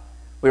God.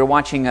 We were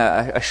watching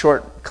a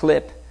short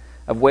clip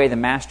of Way the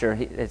Master.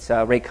 It's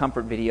a Ray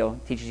Comfort video.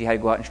 It teaches you how to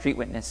go out and street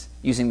witness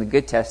using the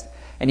good test.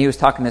 And he was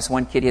talking to this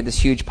one kid. He had this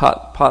huge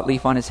pot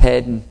leaf on his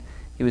head, and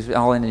he was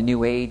all into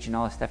New Age and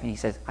all this stuff. And he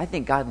says, I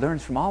think God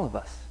learns from all of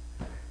us,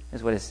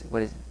 is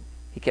what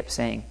he kept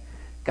saying.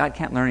 God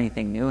can't learn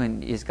anything new,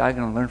 and is God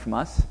going to learn from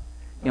us?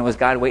 Was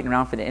God waiting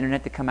around for the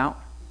internet to come out?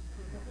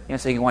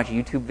 So you can watch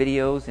YouTube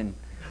videos and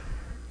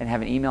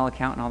have an email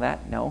account and all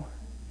that? No.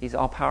 He's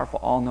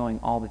all-powerful, all-knowing,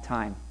 all the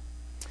time.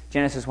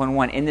 Genesis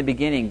 1:1, in the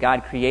beginning,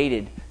 God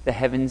created the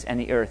heavens and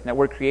the earth. And that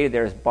word created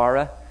there is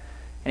bara,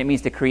 and it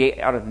means to create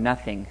out of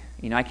nothing.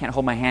 I can't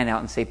hold my hand out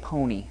and say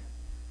pony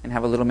and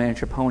have a little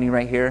miniature pony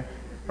right here,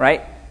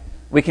 right?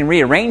 We can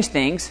rearrange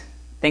things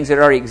that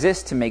already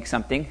exist to make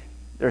something.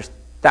 There's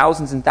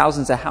thousands and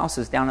thousands of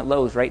houses down at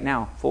Lowe's right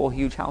now, full,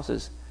 huge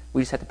houses.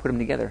 We just have to put them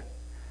together.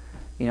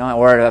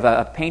 Or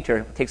a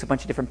painter takes a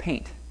bunch of different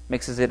paint,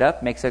 mixes it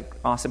up, makes an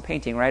awesome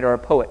painting, right? Or a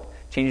poet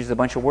changes a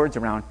bunch of words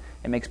around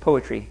and makes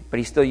poetry, but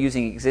he's still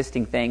using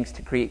existing things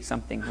to create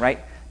something, right?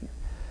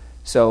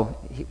 So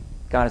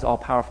God is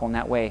all-powerful in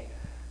that way.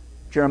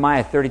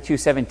 Jeremiah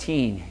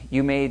 32:17,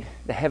 you made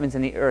the heavens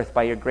and the earth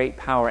by your great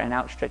power and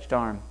outstretched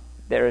arm.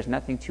 There is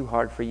nothing too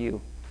hard for you.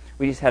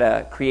 We just had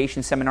a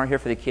creation seminar here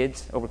for the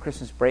kids over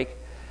Christmas break,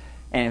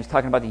 and it was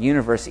talking about the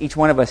universe. Each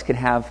one of us could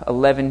have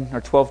 11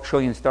 or 12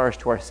 trillion stars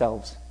to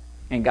ourselves,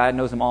 and God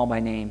knows them all by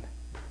name.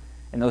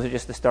 And those are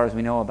just the stars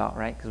we know about,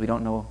 right? Because we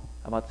don't know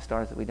about the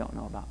stars that we don't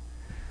know about.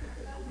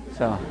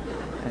 So,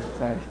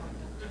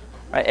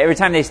 right, every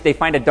time they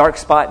find a dark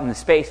spot in the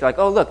space, they're like,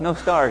 oh, look, no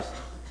stars.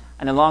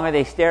 And the longer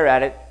they stare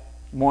at it,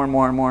 more and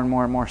more and more and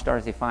more and more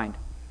stars they find.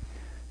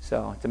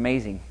 So it's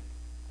amazing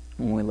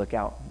when we look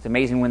out. It's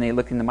amazing when they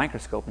look in the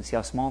microscope and see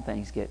how small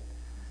things get.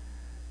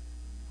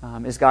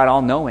 Is God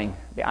all-knowing?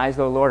 The eyes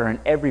of the Lord are in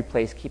every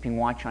place, keeping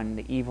watch on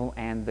the evil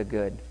and the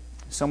good.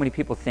 So many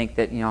people think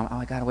that,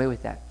 I got away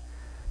with that.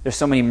 There's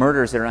so many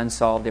murders that are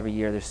unsolved every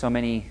year. There's so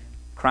many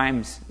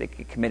crimes that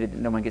get committed that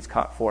no one gets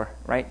caught for,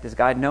 right? Does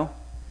God know?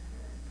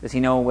 Does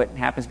he know what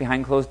happens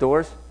behind closed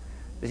doors?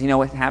 Does he know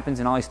what happens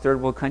in all these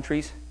third world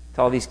countries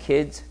to all these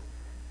kids?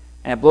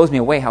 And it blows me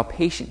away how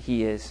patient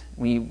he is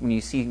when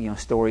you see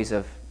stories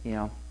of, I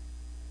don't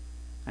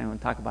want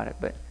to talk about it,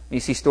 but when you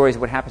see stories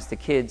of what happens to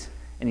kids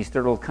in these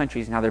third world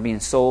countries and how they're being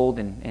sold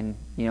and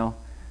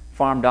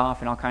farmed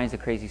off and all kinds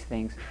of crazy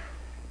things.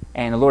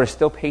 And the Lord is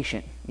still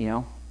patient,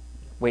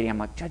 waiting. I'm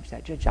like, judge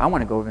that. I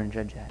want to go over and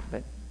judge that,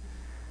 but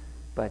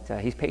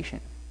he's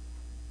patient.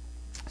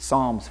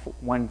 Psalms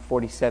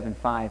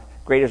 147:5.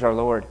 Great is our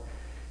Lord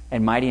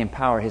and mighty in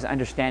power. His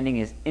understanding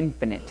is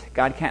infinite.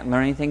 God can't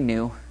learn anything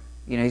new.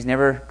 He's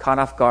never caught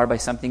off guard by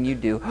something you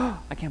do. Oh,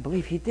 I can't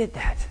believe he did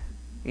that.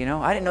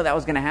 I didn't know that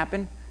was going to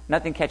happen.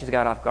 Nothing catches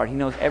God off guard. He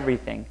knows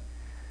everything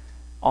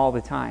all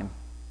the time.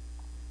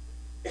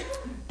 Do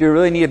we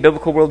really need a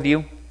biblical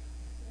worldview?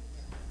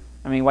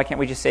 Why can't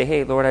we just say,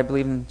 hey, Lord, I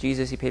believe in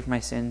Jesus. He paid for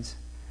my sins,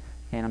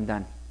 and I'm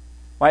done.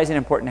 Why is it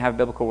important to have a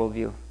biblical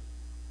worldview?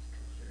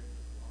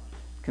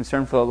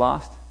 Concern for the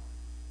lost?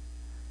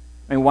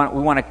 We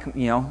want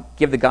to,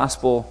 give the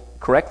gospel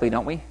correctly,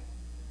 don't we?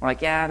 We're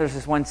like, yeah, there's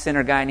this one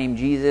sinner guy named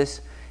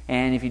Jesus,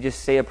 and if you just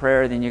say a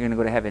prayer, then you're going to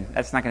go to heaven.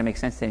 That's not going to make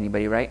sense to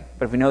anybody, right?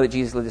 But if we know that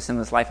Jesus lived a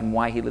sinless life and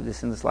why he lived a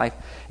sinless life,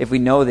 if we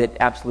know that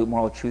absolute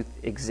moral truth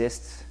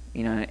exists,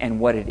 and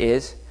what it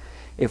is,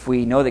 if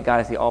we know that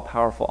God is the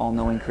all-powerful,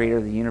 all-knowing creator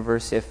of the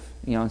universe,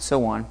 and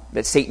so on,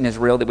 that Satan is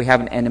real, that we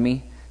have an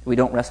enemy, that we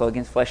don't wrestle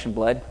against flesh and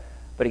blood,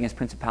 but against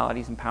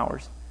principalities and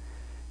powers,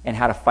 and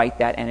how to fight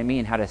that enemy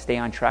and how to stay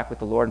on track with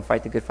the Lord and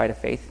fight the good fight of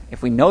faith.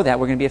 If we know that,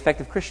 we're going to be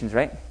effective Christians,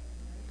 right?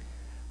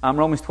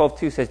 Romans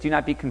 12:2 says, "Do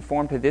not be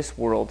conformed to this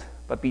world,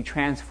 but be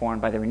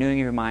transformed by the renewing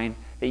of your mind,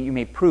 that you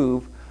may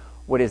prove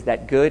what is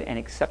that good and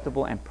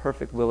acceptable and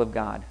perfect will of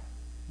God."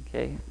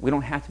 Okay? We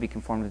don't have to be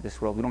conformed to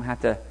this world. We don't have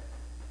to,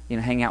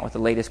 hang out with the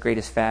latest,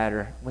 greatest fad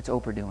or what's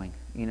Oprah doing,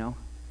 We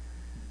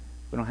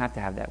don't have to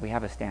have that. We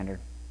have a standard.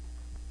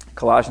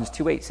 Colossians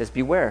 2:8 says,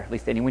 "Beware,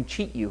 lest anyone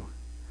cheat you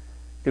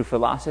through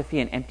philosophy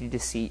and empty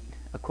deceit,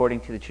 according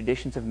to the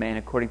traditions of men,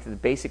 according to the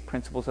basic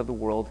principles of the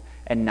world,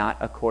 and not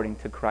according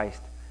to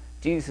Christ."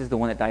 Jesus is the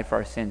one that died for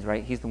our sins,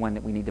 right? He's the one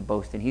that we need to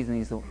boast in. He's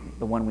the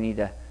one we need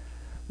to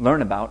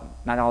learn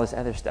about, not all this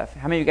other stuff.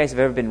 How many of you guys have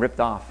ever been ripped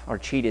off or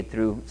cheated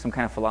through some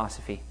kind of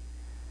philosophy?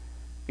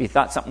 You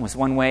thought something was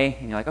one way,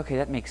 and you're like, okay,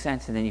 that makes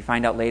sense, and then you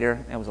find out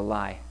later it was a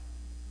lie.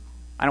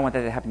 I don't want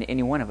that to happen to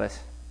any one of us.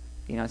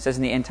 It says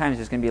in the end times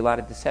there's going to be a lot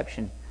of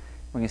deception.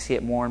 We're going to see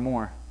it more and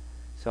more.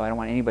 So I don't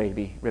want anybody to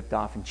be ripped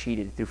off and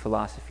cheated through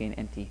philosophy and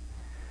empty,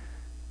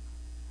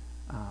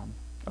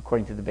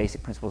 according to the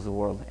basic principles of the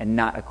world, and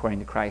not according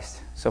to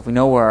Christ. So if we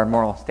know where our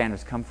moral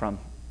standards come from,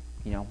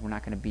 we're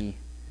not going to be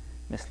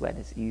misled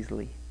as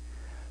easily.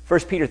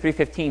 1 Peter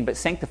 3:15, "But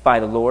sanctify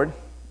the Lord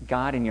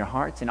God in your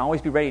hearts, and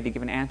always be ready to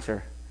give an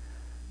answer,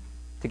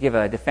 to give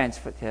a defense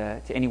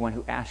to anyone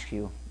who asks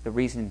you the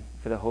reason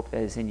for the hope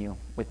that is in you,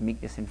 with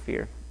meekness and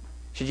fear."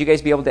 Should you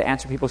guys be able to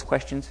answer people's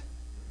questions?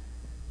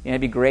 It'd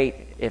be great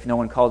if no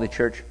one called the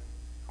church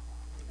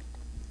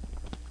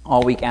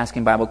all week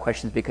asking Bible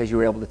questions because you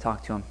were able to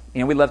talk to them.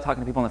 We love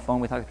talking to people on the phone.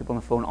 We talk to people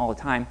on the phone all the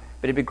time.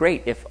 But it'd be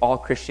great if all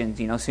Christians,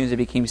 as soon as they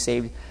became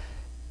saved,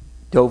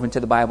 dove into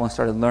the Bible and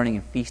started learning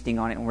and feasting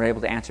on it, and were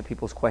able to answer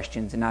people's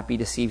questions and not be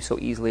deceived so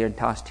easily and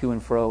tossed to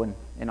and fro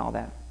and all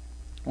that.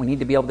 We need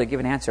to be able to give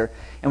an answer,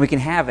 and we can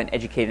have an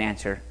educated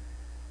answer.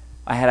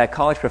 I had a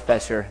college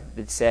professor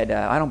that said,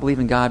 "I don't believe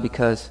in God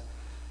because,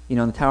 in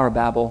the Tower of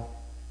Babel,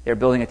 they're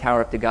building a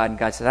tower up to God, and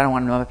God said, I don't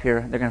want them up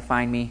here. They're going to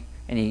find me."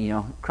 And he,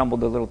 crumbled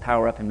the little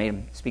tower up and made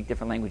them speak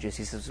different languages.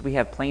 He says, "We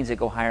have planes that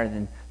go higher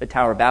than the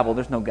Tower of Babel.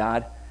 There's no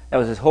God." That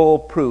was his whole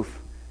proof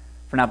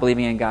for not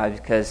believing in God,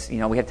 because,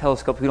 we have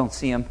telescopes. We don't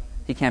see him.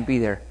 He can't be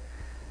there.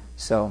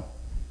 So,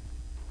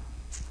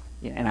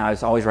 and I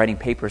was always writing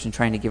papers and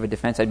trying to give a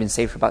defense. I'd been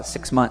saved for about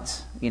 6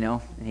 months,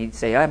 and he'd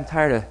say, "I'm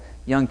tired of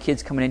young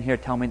kids coming in here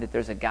telling me that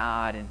there's a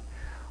God," and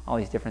all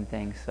these different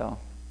things. So,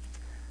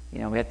 we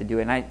have to do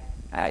it. And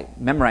I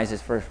memorized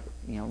this for,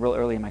 real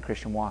early in my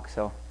Christian walk,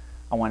 so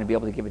I want to be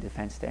able to give a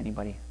defense to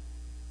anybody.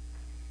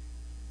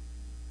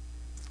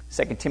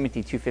 2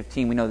 Timothy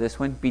 2:15, we know this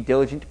one. "Be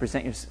diligent to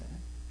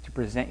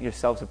present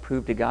yourselves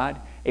approved to God,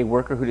 a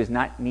worker who does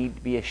not need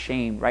to be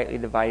ashamed, rightly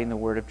dividing the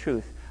word of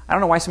truth." I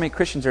don't know why so many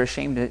Christians are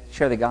ashamed to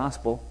share the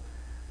gospel.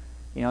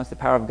 It's the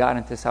power of God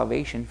unto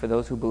salvation for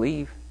those who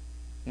believe.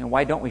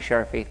 Why don't we share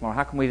our faith more?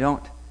 How come we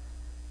don't,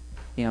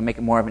 make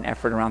it more of an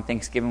effort around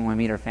Thanksgiving when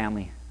we meet our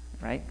family,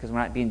 right? Because we're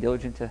not being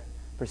diligent to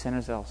present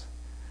ourselves.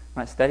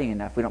 We're not studying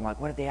enough. We don't like,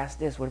 what if they ask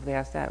this? What if they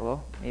ask that?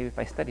 Well, maybe if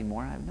I studied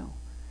more, I don't know.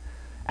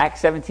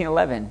 Acts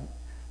 17:11.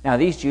 "Now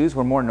these Jews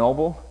were more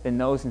noble than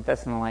those in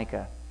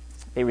Thessalonica.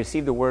 They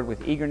received the word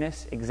with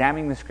eagerness,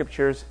 examining the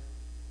scriptures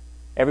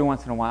every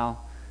once in a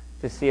while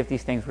to see if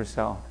these things were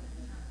so."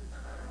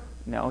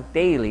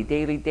 Daily.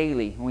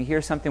 When we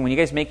hear something, when you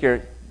guys make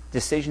your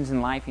decisions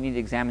in life, you need to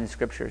examine the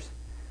scriptures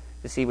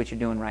to see what you're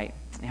doing right.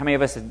 How many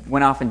of us have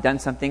went off and done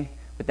something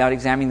without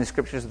examining the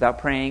scriptures, without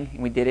praying,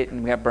 and we did it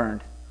and we got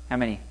burned? How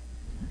many?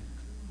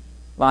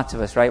 Lots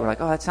of us, right? We're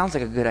like, "Oh, that sounds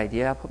like a good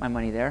idea. I'll put my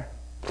money there."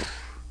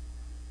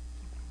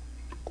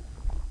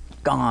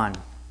 Gone.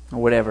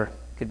 Or whatever.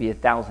 Could be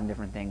 1,000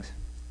 different things.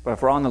 But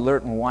if we're on the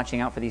alert and we're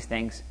watching out for these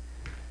things,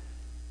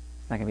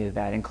 it's not going to be as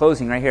bad. In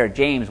closing, right here,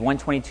 James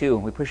 1:22.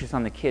 We push this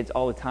on the kids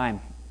all the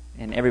time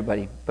and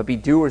everybody. "But be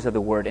doers of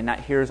the word and not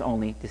hearers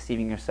only,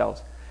 deceiving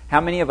yourselves." How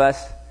many of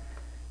us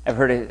have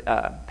heard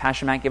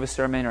Pastor Matt give a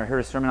sermon, or heard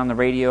a sermon on the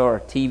radio or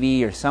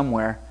TV or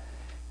somewhere,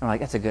 and we're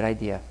like, "That's a good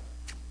idea.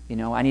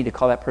 I need to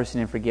call that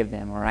person and forgive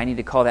them, or I need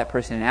to call that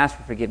person and ask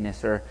for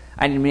forgiveness, or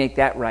I need to make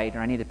that right, or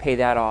I need to pay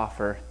that off,"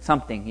 or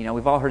something.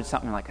 We've all heard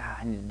something like,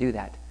 "I need to do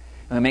that."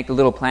 And we make a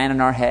little plan in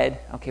our head.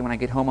 Okay, when I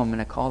get home, I'm going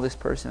to call this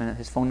person, and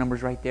his phone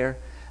number's right there.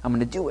 I'm going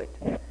to do it.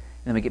 And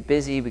then we get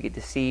busy, we get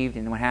deceived,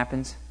 and what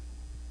happens?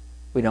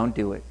 We don't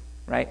do it,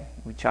 right?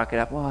 We chalk it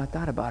up, "Well, I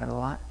thought about it a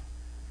lot."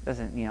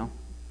 Doesn't, we're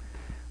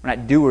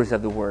not doers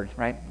of the word,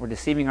 right? We're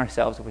deceiving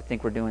ourselves if we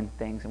think we're doing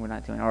things and we're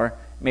not doing it. Or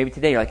maybe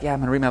today you're like, "Yeah, I'm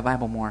going to read my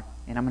Bible more,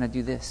 and I'm going to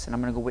do this, and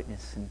I'm going to go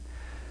witness, and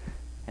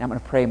I'm going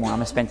to pray more. I'm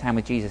going to spend time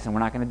with Jesus," and we're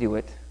not going to do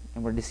it,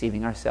 and we're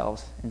deceiving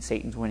ourselves, and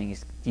Satan's winning.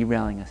 He's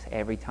derailing us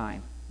every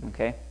time,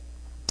 okay?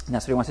 And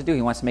that's what he wants to do.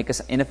 He wants to make us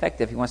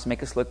ineffective. He wants to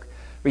make us look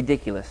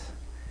ridiculous.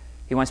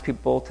 He wants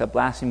people to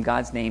blaspheme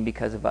God's name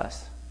because of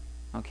us,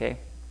 okay?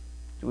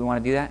 Do we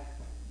want to do that?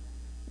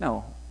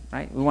 No,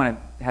 right? We want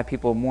to have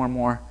people more and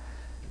more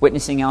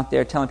witnessing out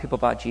there, telling people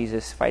about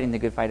Jesus, fighting the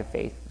good fight of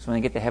faith. So when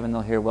they get to heaven,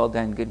 they'll hear, "Well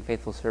done, good and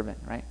faithful servant,"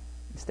 right?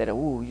 Instead of,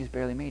 "Ooh, you just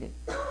barely made it."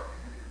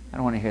 I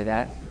don't want to hear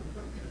that.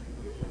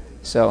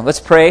 So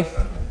let's pray.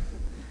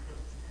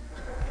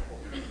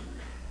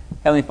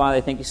 Heavenly Father,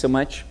 I thank you so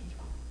much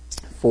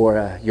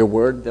for your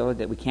word, though,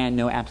 that we can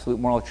know absolute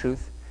moral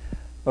truth.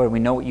 Lord, we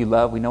know what you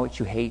love. We know what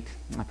you hate.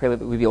 I pray, Lord,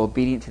 that we be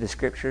obedient to the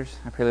Scriptures.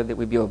 I pray, Lord, that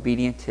we be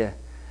obedient to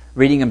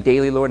reading them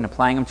daily, Lord, and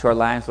applying them to our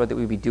lives. Lord, that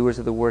we be doers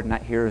of the word,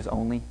 not hearers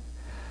only.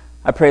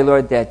 I pray,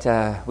 Lord,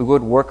 that we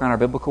would work on our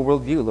biblical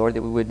worldview, Lord,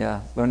 that we would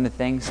learn the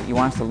things that you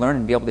want us to learn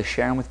and be able to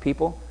share them with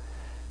people.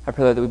 I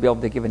pray, Lord, that we'd be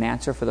able to give an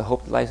answer for the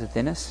hope that lies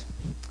within us,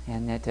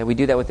 and that we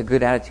do that with a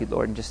good attitude,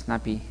 Lord, and just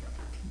not be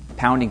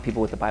pounding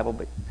people with the Bible,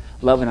 but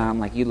loving on them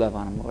like you love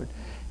on them, Lord.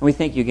 And we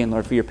thank you again,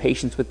 Lord, for your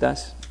patience with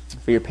us,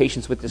 for your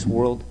patience with this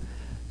world,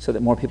 so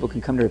that more people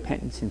can come to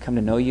repentance and come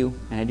to know you.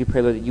 And I do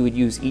pray, Lord, that you would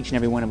use each and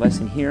every one of us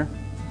in here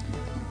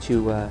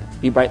to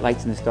be bright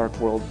lights in this dark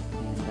world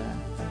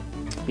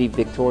and be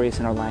victorious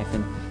in our life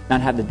and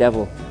not have the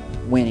devil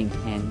winning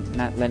and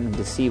not letting him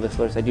deceive us,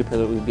 Lord. So I do pray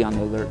that we would be on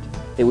the alert,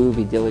 that we would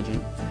be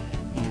diligent,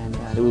 and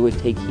that we would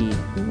take heed,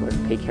 Lord,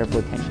 and pay careful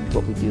attention to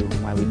what we do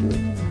and why we do it.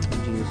 In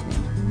Jesus'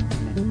 name,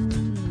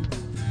 amen.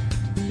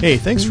 Hey,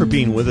 thanks for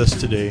being with us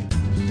today.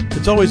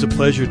 It's always a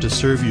pleasure to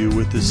serve you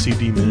with this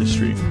CD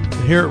ministry.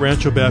 And here at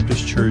Rancho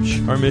Baptist Church,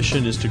 our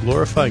mission is to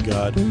glorify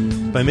God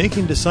by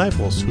making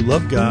disciples who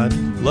love God,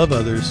 love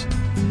others,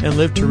 and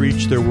live to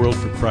reach their world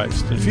for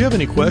Christ. And if you have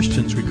any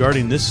questions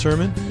regarding this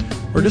sermon,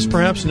 or just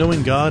perhaps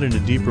knowing God in a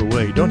deeper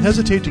way, don't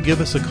hesitate to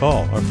give us a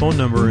call. Our phone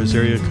number is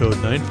area code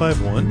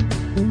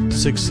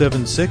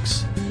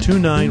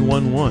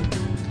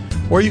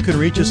 951-676-2911. Or you can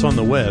reach us on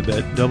the web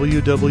at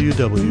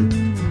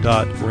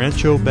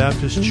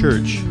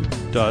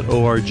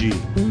www.ranchobaptistchurch.org.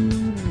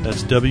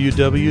 That's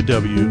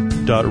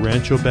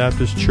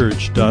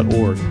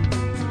www.ranchobaptistchurch.org.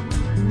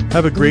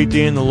 Have a great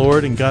day in the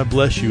Lord, and God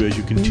bless you as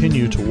you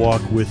continue to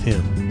walk with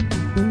Him.